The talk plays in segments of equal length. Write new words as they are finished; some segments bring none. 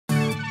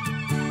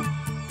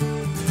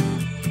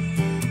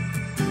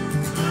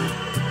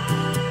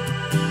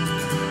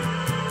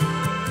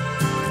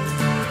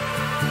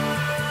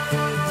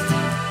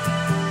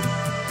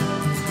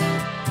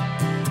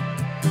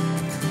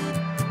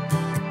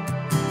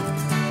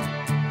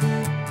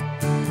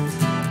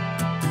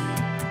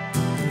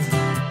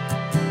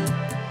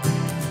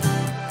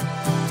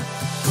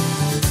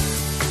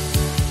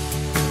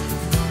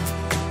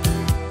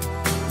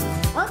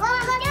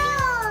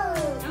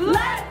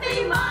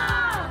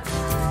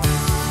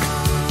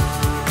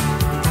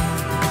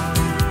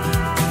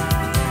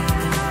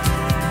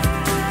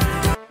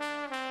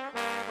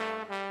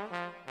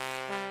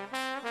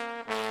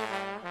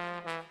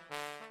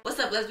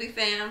LEZ BE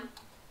fam?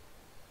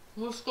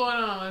 What's going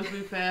on, LEZ BE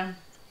fam?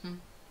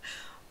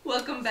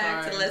 Welcome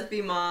back to LEZ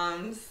BE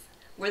Moms.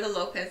 We're the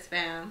Lopez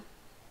fam.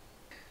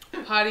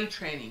 Potty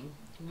training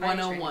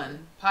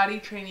 101. Potty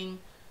training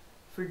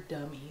for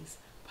dummies.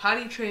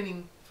 Potty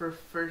training for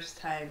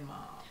first-time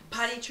moms.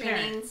 Potty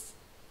training,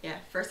 yeah,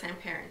 first-time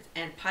parents.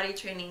 And potty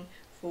training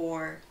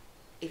for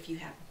if you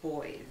have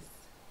boys.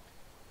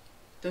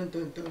 Dun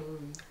dun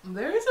dun.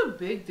 There is a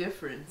big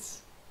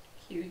difference.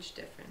 Huge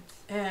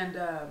difference. And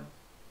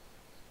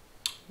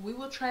we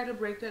will try to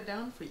break that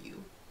down for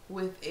you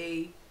with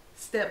a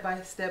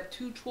step-by-step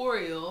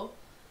tutorial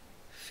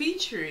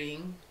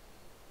featuring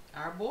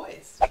our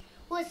boys.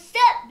 What's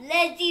up,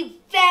 LEZ BE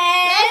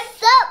fam?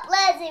 What's up,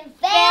 LEZ BE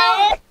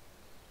fam?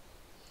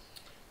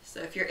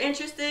 So if you're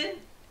interested,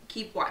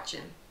 keep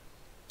watching.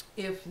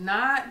 If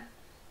not,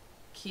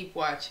 keep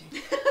watching.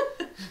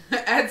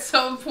 At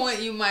some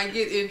point, you might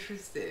get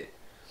interested.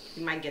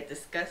 You might get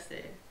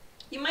disgusted.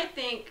 You might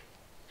think,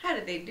 how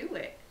did they do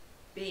it,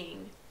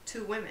 being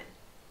two women?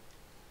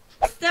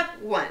 Step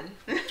one.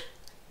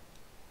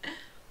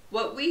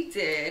 What we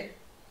did,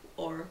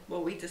 or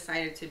what we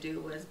decided to do,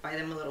 was buy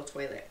them a little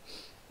toilet.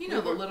 You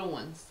know, the little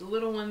ones. The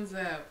little ones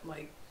that,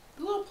 like,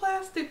 the little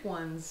plastic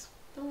ones.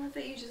 The ones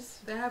that you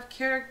just... They have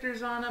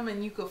characters on them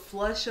and you could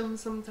flush them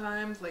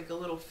sometimes, like a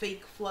little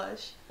fake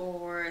flush.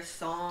 Or a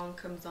song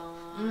comes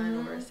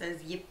on, or it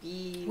says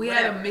yippee, We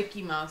whatever. had a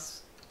Mickey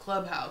Mouse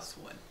Clubhouse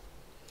one.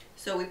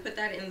 So we put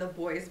that in the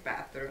boys'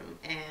 bathroom,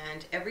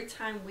 and every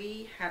time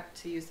we had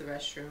to use the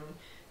restroom,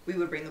 we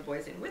would bring the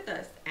boys in with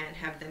us and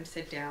have them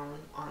sit down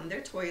on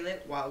their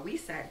toilet while we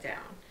sat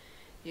down.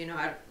 You know,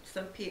 I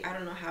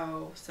don't know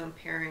how some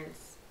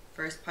parents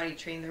first potty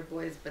train their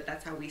boys, but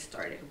that's how we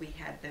started. We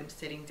had them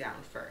sitting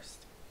down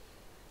first.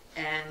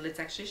 And let's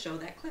actually show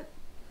that clip.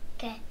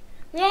 Okay.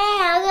 Yeah,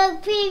 I'm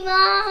gonna pee,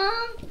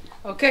 Mom.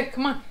 Okay,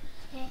 come on.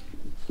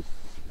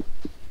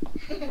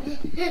 Go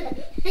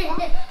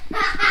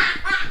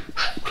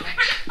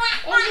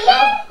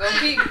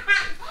pee.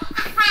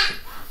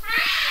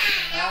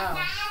 Wow.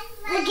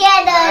 Look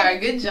at them. Alright,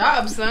 good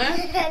job, son.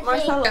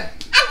 Marcelo. I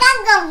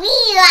gotta go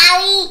pee,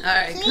 Mommy.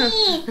 Alright,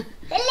 Please.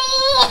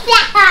 Please.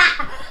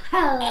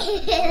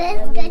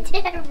 Let's go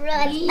to the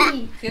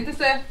road.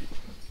 Siéntese.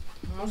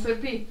 Vamos a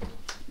hacer pee.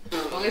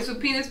 Ponga su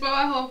penis para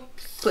abajo.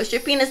 Push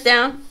your penis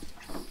down.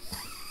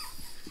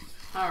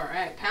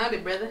 Alright, pound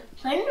it, brother.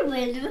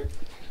 Bueno.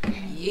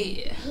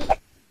 Yeah.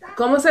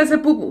 ¿Cómo se hace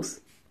pupus?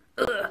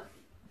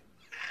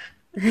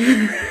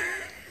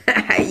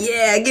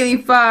 Yeah, give me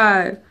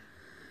 5.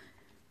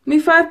 Give me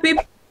 5,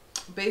 people.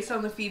 Based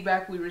on the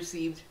feedback we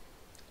received,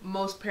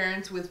 most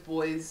parents with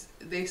boys,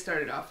 they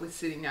started off with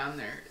sitting down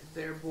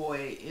their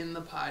boy in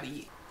the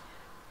potty.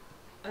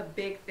 A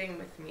big thing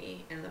with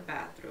me in the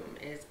bathroom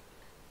is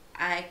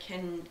I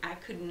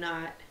could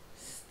not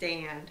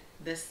stand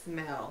the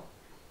smell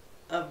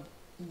of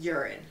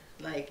urine.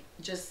 Like,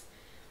 just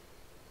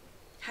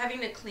having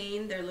to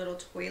clean their little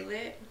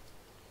toilet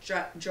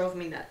drove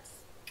me nuts.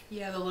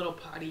 Yeah, the little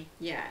potty.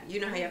 Yeah, you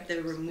know how you have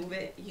to remove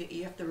it?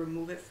 You have to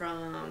remove it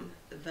from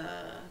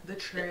the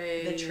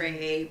tray. The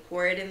tray,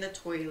 pour it in the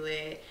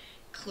toilet,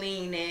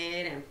 clean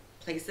it, and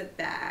place it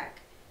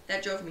back.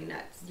 That drove me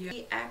nuts. Yeah.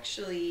 We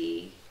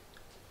actually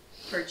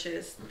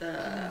purchased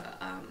the,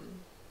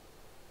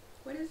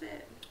 what is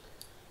it?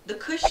 The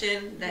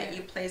cushion that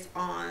you place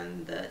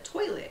on the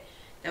toilet.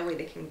 That way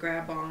they can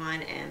grab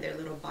on and their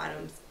little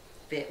bottoms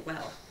fit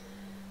well.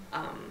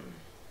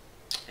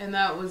 And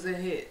that was a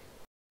hit.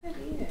 I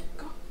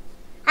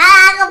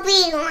gotta go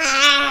pee.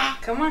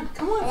 Come on,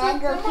 come on. I gotta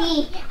go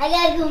pee. I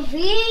gotta go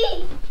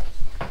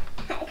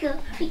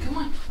pee. Come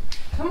on,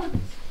 come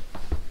on.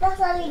 That's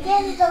all we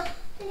get.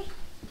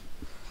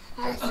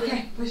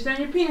 Okay, push down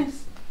your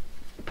penis.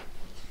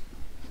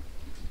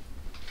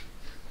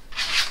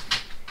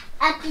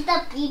 Aquí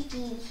está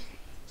pipí.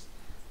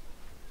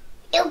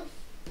 Eu.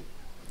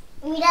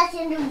 Mira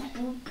haciendo un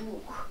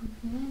pupú.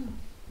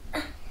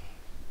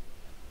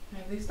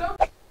 ¿Listo?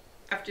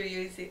 After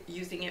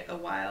using it a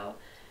while,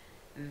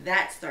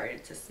 that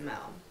started to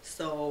smell.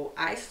 So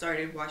I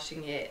started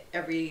washing it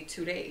every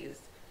 2 days.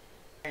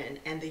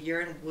 And the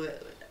urine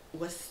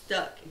was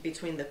stuck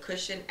between the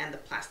cushion and the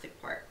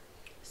plastic part.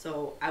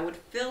 So I would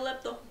fill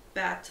up the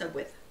bathtub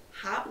with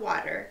hot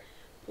water,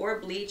 pour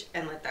bleach,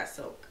 and let that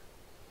soak.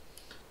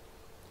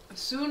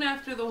 Soon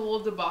after the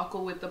whole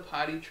debacle with the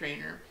potty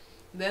trainer,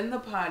 then the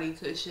potty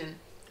cushion,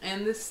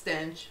 and the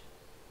stench,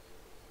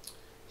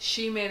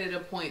 she made it a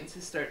point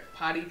to start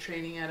potty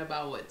training at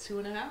about, what,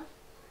 2.5?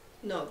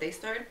 No, they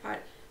started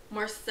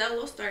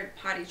Marcelo started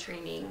potty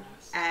training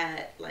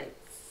at like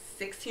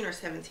 16 or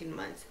 17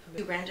 months.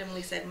 He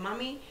randomly said,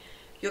 "Mommy,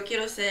 yo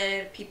quiero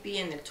hacer pipí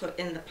in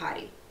the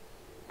potty.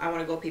 I want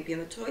to go pee in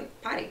the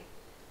potty."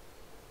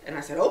 And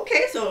I said,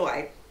 okay. So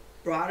I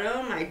brought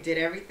him, I did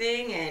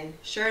everything, and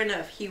sure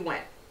enough, he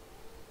went.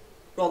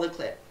 Roll the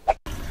clip.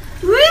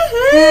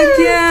 Woohoo! Heck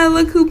yeah,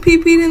 look who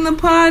pee-peed in the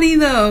potty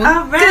though.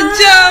 All right. Good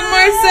job,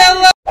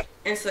 Marcelo!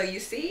 And so you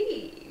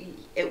see,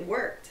 it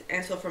worked.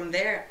 And so from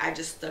there, I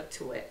just stuck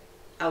to it.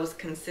 I was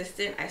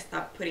consistent. I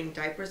stopped putting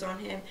diapers on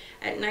him.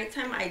 At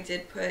nighttime, I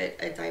did put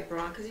a diaper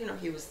on because, you know,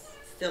 he was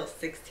still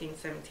 16,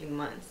 17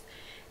 months.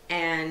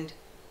 And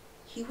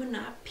he would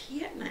not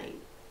pee at night.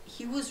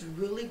 He was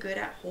really good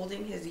at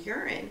holding his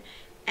urine.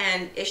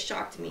 And it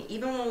shocked me.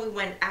 Even when we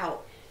went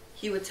out,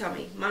 he would tell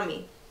me,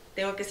 Mommy,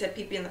 tengo que hacer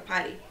pipí in the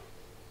potty.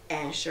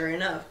 And sure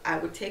enough, I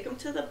would take him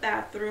to the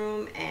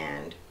bathroom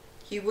and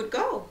he would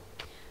go.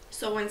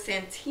 So when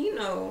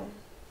Santino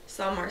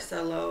saw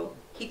Marcelo,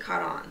 he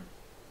caught on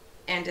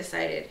and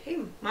decided, hey,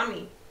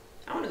 Mommy,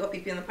 I want to go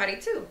pee in the potty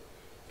too.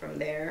 From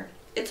there,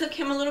 it took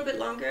him a little bit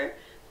longer,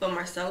 but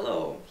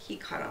Marcelo, he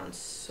caught on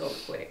so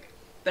quick.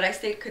 But I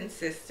stayed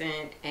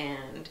consistent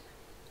and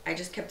I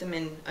just kept him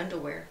in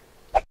underwear.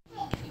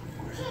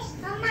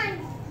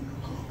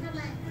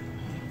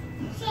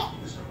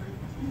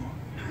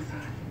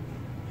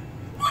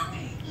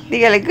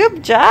 Dígale,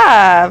 good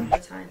job.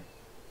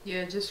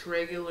 Yeah, just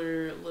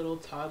regular little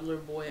toddler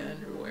boy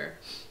underwear.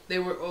 They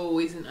were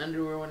always in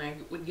underwear when I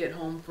would get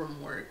home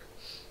from work.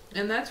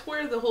 And that's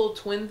where the whole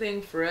twin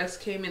thing for us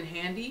came in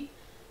handy,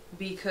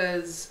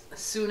 because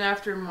soon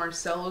after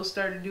Marcelo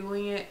started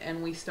doing it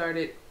and we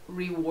started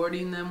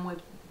rewarding them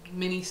with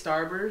mini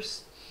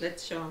Starbursts.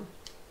 Let's show them.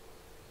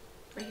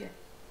 Right here.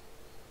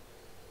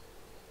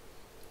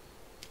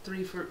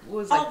 2 for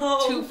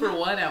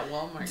 1 at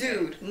Walmart.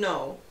 Dude,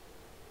 no.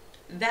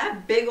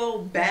 That big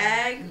old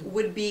bag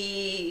would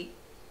be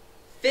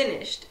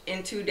finished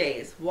in 2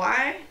 days.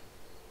 Why?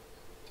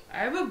 I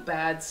have a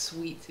bad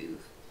sweet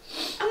tooth.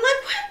 I'm like,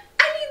 what?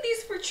 I need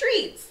these for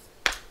treats.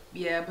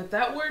 Yeah, but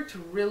that worked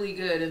really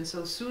good. And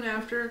so soon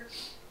after,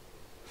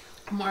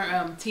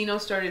 Tino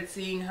started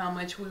seeing how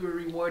much we were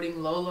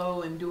rewarding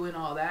Lolo and doing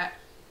all that.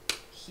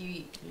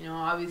 He, you know,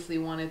 obviously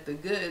wanted the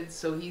goods,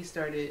 so he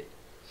started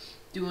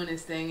doing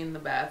his thing in the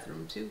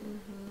bathroom too.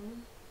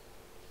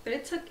 But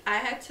it took,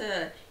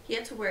 he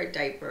had to wear a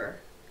diaper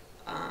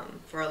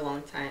for a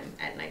long time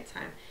at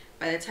nighttime.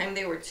 By the time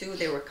they were 2,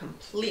 they were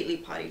completely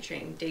potty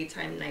trained,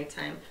 daytime,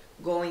 nighttime,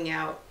 going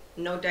out,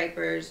 no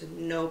diapers,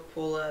 no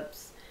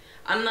pull-ups.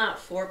 I'm not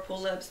for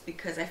pull-ups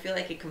because I feel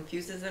like it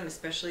confuses them,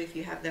 especially if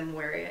you have them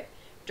wear it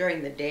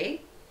during the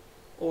day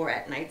or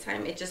at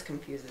nighttime. It just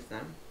confuses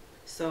them.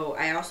 So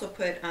I also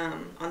put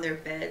on their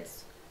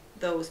beds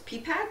those pee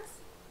pads,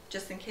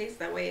 just in case.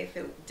 That way if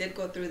it did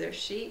go through their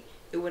sheet,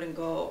 it wouldn't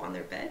go on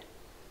their bed.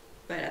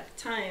 But at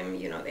the time,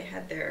 you know, they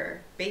had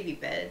their baby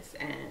beds,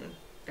 and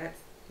that's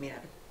made out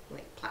of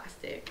like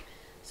plastic,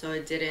 so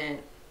it didn't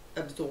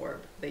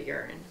absorb the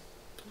urine.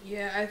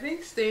 Yeah, I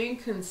think staying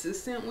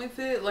consistent with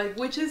it, like,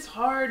 which is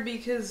hard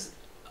because,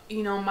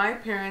 you know, my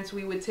parents,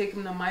 we would take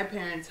them to my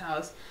parents'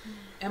 house,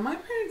 and my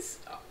parents,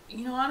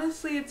 you know,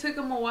 honestly, it took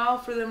them a while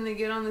for them to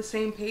get on the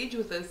same page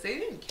with us. They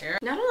didn't care.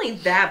 Not only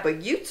that,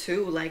 but you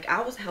too. Like,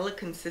 I was hella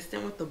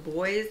consistent with the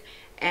boys,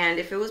 and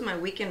if it was my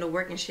weekend to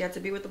work and she had to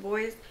be with the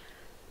boys,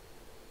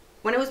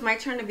 when it was my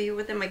turn to be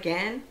with them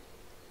again,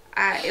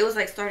 it was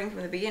like starting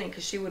from the beginning,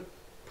 because she would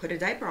put a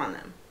diaper on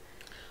them.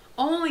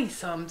 Only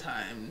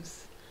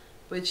sometimes.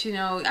 But, you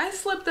know, I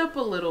slipped up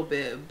a little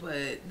bit,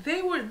 but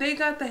they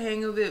got the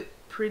hang of it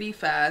pretty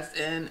fast,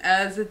 and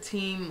as a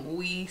team,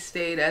 we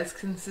stayed as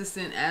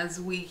consistent as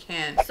we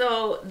can.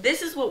 So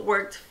this is what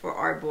worked for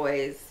our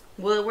boys.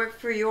 Will it work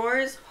for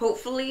yours?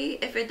 Hopefully.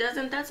 If it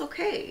doesn't, that's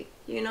okay.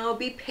 You know,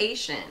 be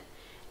patient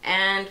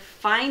and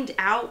find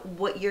out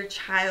what your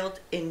child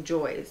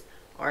enjoys.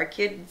 Our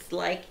kids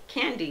like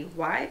candy.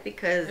 Why?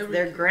 Because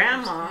their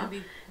grandma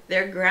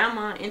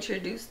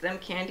introduced them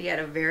candy at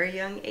a very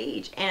young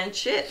age, and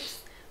chips.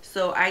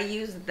 So I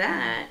use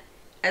that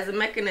as a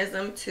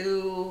mechanism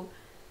to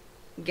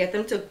get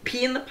them to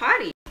pee in the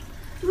potty.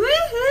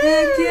 Woohoo!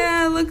 Heck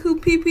yeah, look who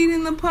pee-peed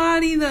in the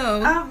potty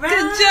though. All right.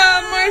 Good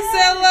job,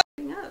 Marcelo.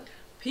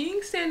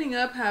 Peeing standing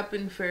up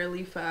happened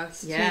fairly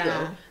fast too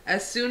though.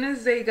 As soon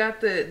as they got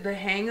the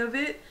hang of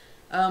it,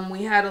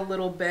 we had a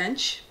little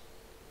bench.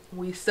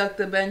 We stuck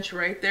the bench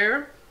right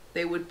there.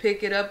 They would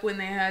pick it up when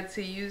they had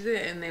to use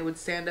it, and they would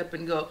stand up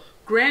and go.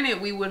 Granted,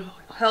 we would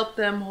help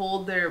them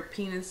hold their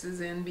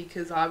penises in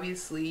because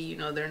obviously, you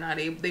know,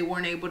 they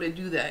weren't able to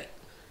do that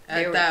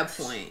at that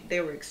point.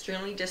 They were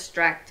extremely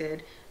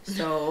distracted,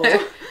 so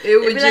it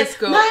would just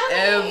go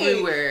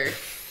everywhere.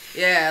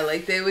 Yeah,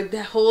 like they would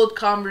hold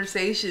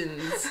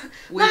conversations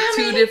with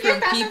two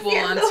different people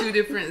on 2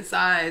 different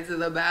sides of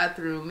the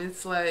bathroom.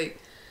 It's like,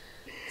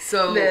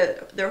 so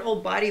their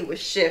whole body would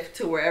shift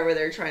to wherever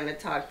they're trying to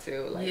talk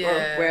to, like,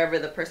 or wherever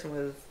the person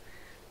was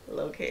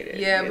located.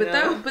 Yeah, but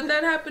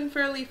that happened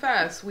fairly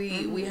fast.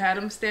 We had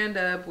them stand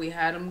up, we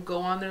had them go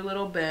on their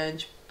little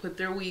bench, put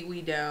their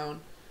wee down,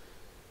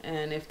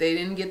 and if they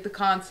didn't get the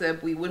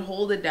concept, we would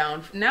hold it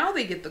down. Now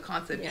they get the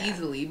concept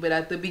easily, but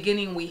at the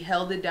beginning we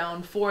held it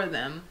down for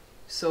them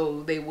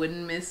so they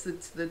wouldn't miss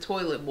the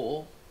toilet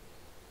bowl.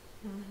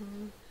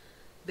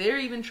 They're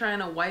even trying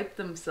to wipe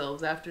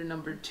themselves after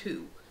number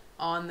 2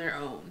 on their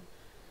own,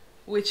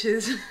 which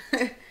is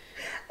a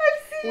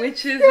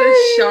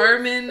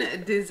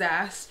Charmin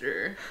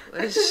disaster.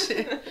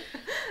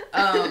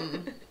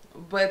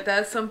 But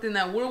that's something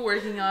that we're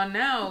working on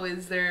now.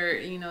 Is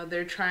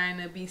they're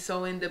trying to be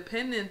so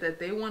independent that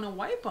they want to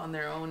wipe on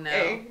their own now.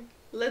 Hey,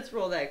 let's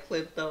roll that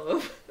clip though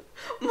of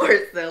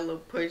Marcella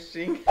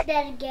pushing.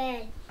 That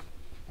again.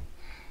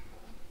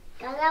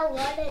 Cause I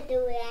wanna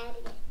do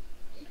it.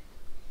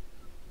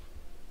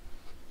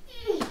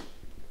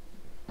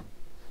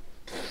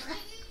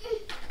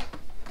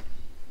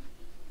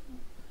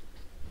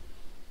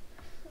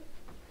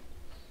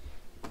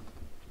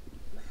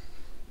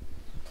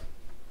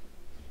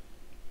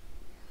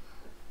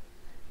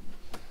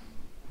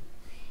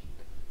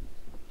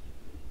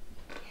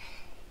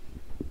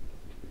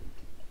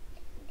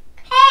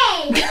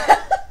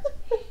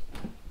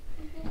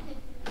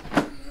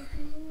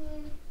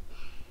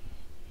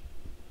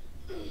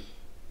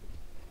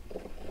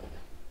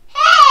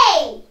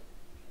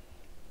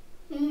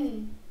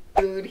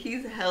 Dude,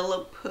 he's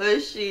hella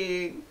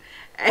pushing.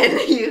 And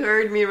you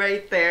heard me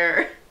right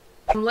there.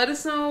 Let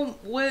us know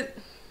what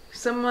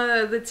some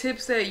of the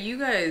tips that you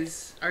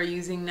guys are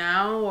using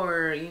now,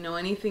 or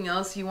anything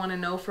else you want to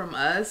know from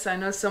us. I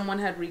know someone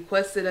had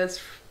requested us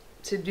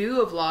to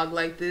do a vlog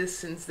like this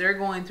since they're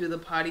going through the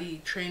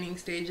potty training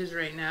stages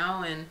right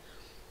now, and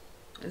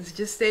it's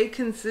just stay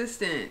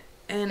consistent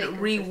and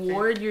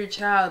reward your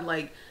child.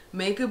 Like,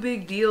 make a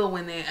big deal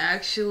when they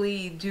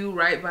actually do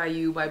right by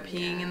you by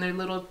peeing in their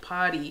little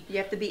potty. You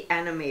have to be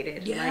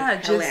animated. Yeah,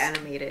 like hella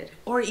animated.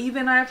 Or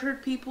even I've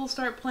heard people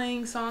start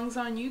playing songs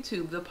on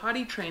YouTube, the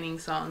potty training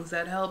songs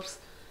that helps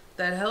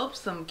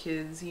some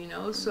kids,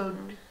 So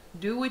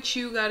do what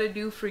you got to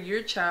do for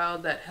your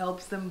child that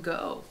helps them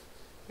go.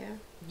 Yeah.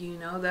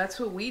 That's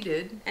what we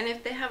did. And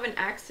if they have an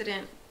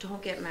accident,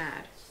 don't get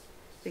mad,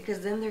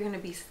 because then they're going to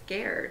be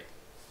scared.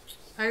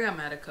 I got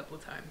mad a couple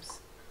times.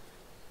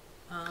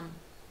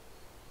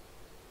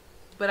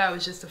 But I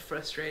was just a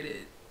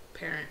frustrated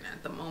parent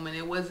at the moment.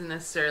 It wasn't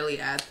necessarily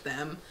at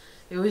them.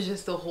 It was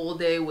just the whole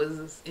day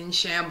was in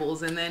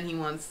shambles, and then he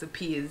wants to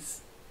pee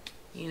his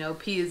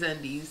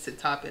undies to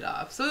top it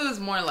off. So it was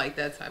more like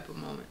that type of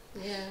moment.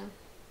 Yeah.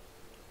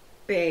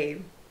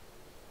 Babe,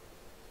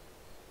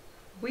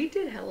 we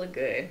did hella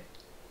good.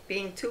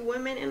 Being 2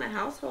 women in a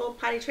household,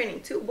 potty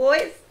training 2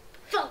 boys.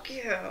 Fuck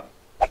yeah.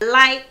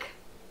 Like,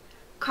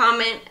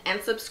 comment, and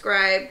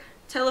subscribe.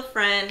 Tell a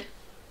friend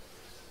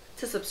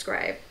to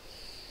subscribe.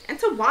 And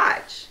to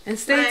watch. And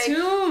stay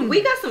tuned.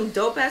 We got some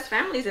dope ass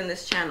families in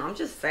this channel. I'm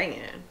just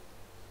saying.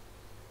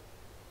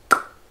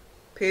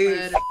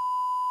 Peace.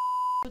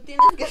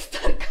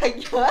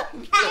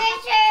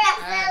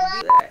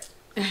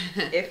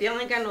 If you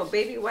ain't got no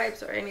baby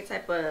wipes or any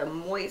type of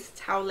moist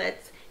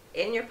towelettes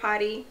in your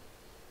potty,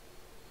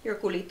 your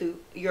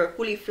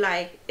coolie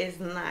fly is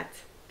not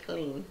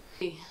clean.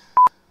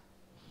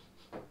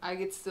 I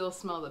could still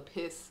smell the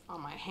piss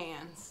on my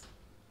hands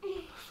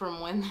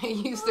from when they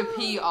used to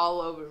pee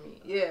all over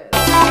me. Yeah.